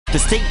The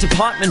State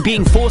Department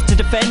being forced to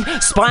defend,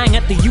 spying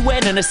at the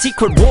UN and a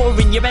secret war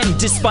in Yemen.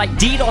 Despite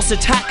DDoS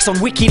attacks on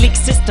Wikileaks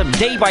system,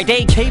 day by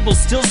day cables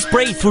still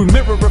spray through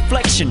mirror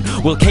reflection.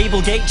 Will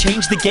Cablegate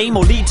change the game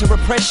or lead to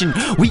repression?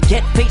 We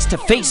get face to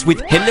face with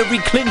Hillary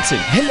Clinton.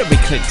 Hillary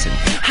Clinton,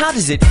 how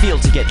does it feel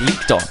to get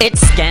leaked on? It's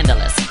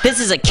scandalous. This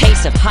is a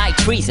case of high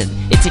treason.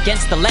 It's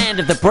against the land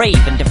of the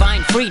brave and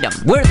divine freedom.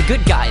 We're the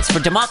good guys for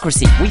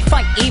democracy. We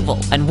fight evil,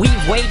 and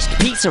we've waged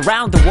peace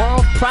around the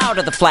world, proud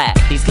of the flag.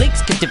 These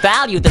leaks could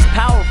devalue this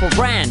powerful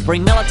brand,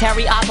 bring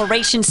military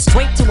operations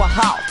straight to a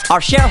halt.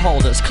 Our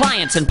shareholders,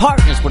 clients, and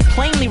partners would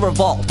plainly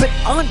revolt. But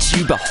aren't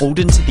you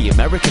beholden to the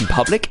American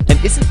public?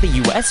 And isn't the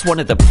US one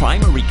of the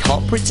primary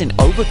culprits in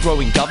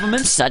overthrowing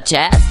governments? Such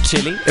as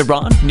Chile,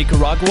 Iran,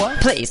 Nicaragua?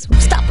 Please,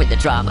 stop with the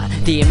drama.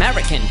 The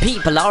American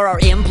people are our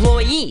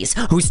employees,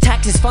 whose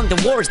taxes fund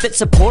the wars that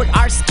support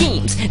our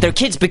schemes. Their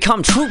kids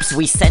become troops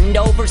we send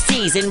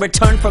overseas in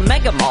return for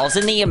mega malls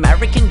in the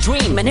American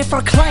dream. And if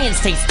our client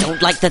states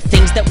don't like the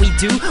things that we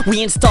do,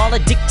 we install a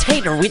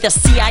dictator with a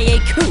CIA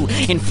coup.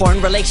 In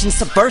foreign relations,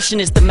 subversion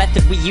is the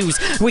method we use.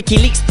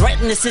 WikiLeaks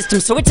threaten the system,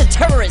 so it's a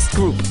terrorist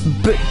group.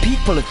 But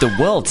people of the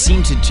world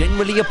seem to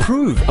generally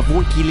approve of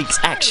WikiLeaks'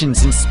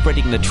 actions in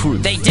spreading the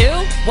truth. They do?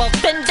 Well,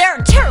 then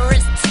they're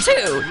terrorists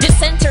too.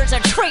 Dissenters are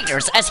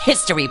traitors, as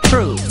history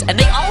proves, and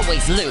they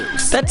always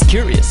lose. That's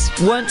curious.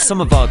 Weren't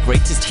some of our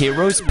greatest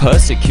heroes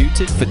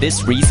persecuted for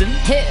this reason?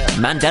 Who?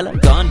 Mandela,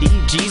 Gandhi,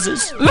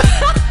 Jesus?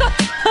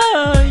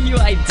 You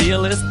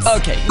idealist.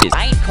 Okay,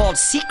 I ain't called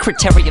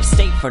Secretary of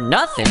State for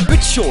nothing. but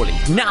surely,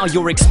 now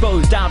you're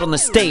exposed out on the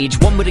stage,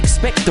 one would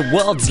expect the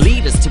world's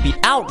leaders to be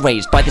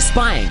outraged by the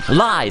spying,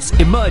 lies,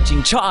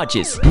 emerging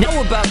charges.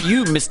 Now about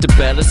you, Mr.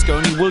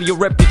 Berlusconi, will your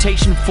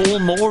reputation fall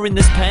more in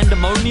this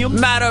pandemonium?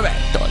 Ma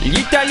Roberto, gli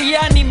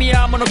italiani mi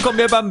amano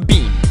come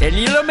bambini e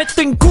glielo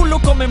metto in culo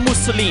come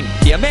Mussolini.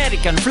 The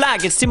American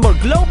flag is symbol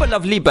global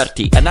of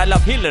liberty, and I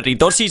love Hillary,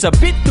 though she's a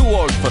bit too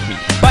old for me.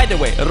 By the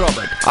way,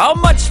 Robert, how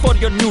much for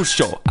your new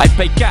show? I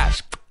pay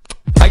cash.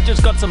 I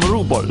just got some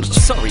rubles.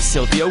 Sorry,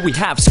 Silvio, we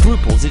have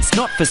scruples. It's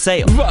not for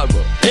sale.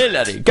 Bravo.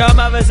 Hillary, come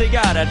have a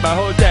cigar at my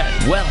hotel.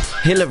 Well,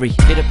 Hillary,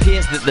 it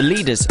appears that the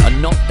leaders are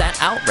not that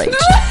outraged.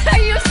 Are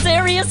you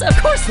serious? Of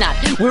course not.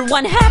 We're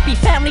one happy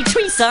family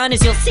tree, son,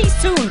 as you'll see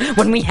soon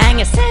when we hang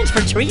Assange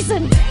for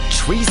treason.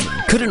 Treason?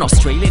 Could an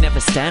Australian ever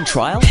stand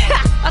trial?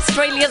 Ha!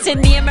 Australia's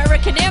in the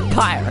American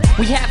empire.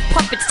 We have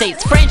puppet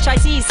states,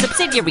 franchisees,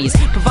 subsidiaries,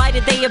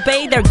 provided they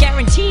obey their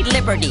guaranteed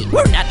liberty.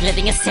 We're not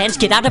letting Assange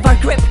get out of our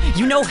grip.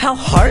 You know how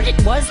hard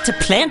it was to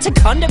plant a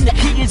condom that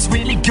He is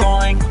really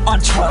going on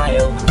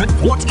trial. But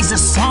what is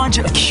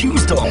Assange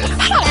accused of?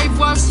 I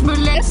was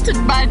molested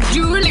by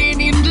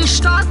Julian in the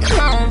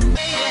Stockholm.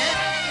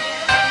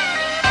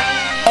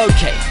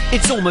 Okay,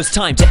 it's almost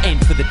time to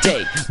end for the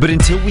day, but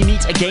until we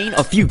meet again,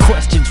 a few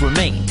questions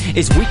remain.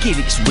 Is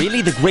WikiLeaks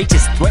really the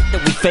greatest threat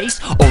that we face,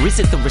 or is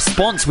it the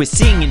response we're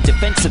seeing in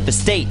defense of the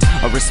state?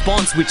 A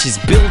response which is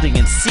building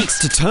and seeks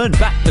to turn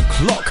back the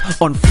clock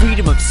on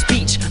freedom of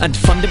speech and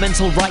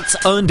fundamental rights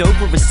earned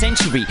over a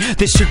century.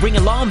 This should ring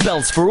alarm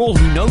bells for all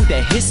who know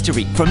their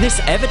history. From this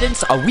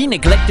evidence, are we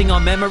neglecting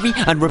our memory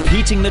and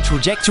repeating the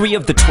trajectory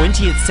of the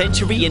 20th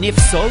century? And if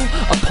so,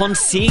 upon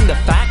seeing the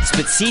facts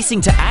but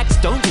ceasing to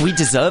act, don't we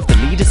deserve the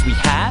leaders we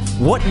have?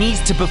 What needs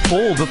to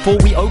befall before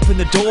we open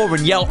the door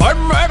and yell,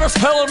 I'm mad as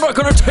hell, I'm not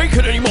gonna take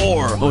it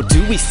anymore? Or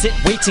do we sit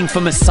waiting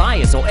for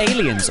messiahs or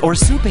aliens or a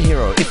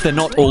superhero if they're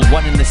not all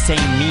one and the same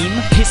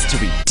meme?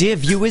 History, dear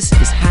viewers,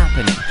 is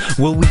happening.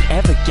 Will we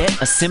ever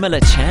get a similar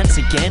chance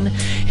again?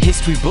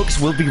 History books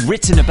will be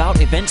written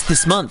about events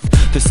this month.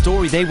 The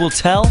story they will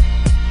tell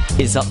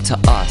is up to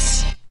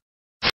us.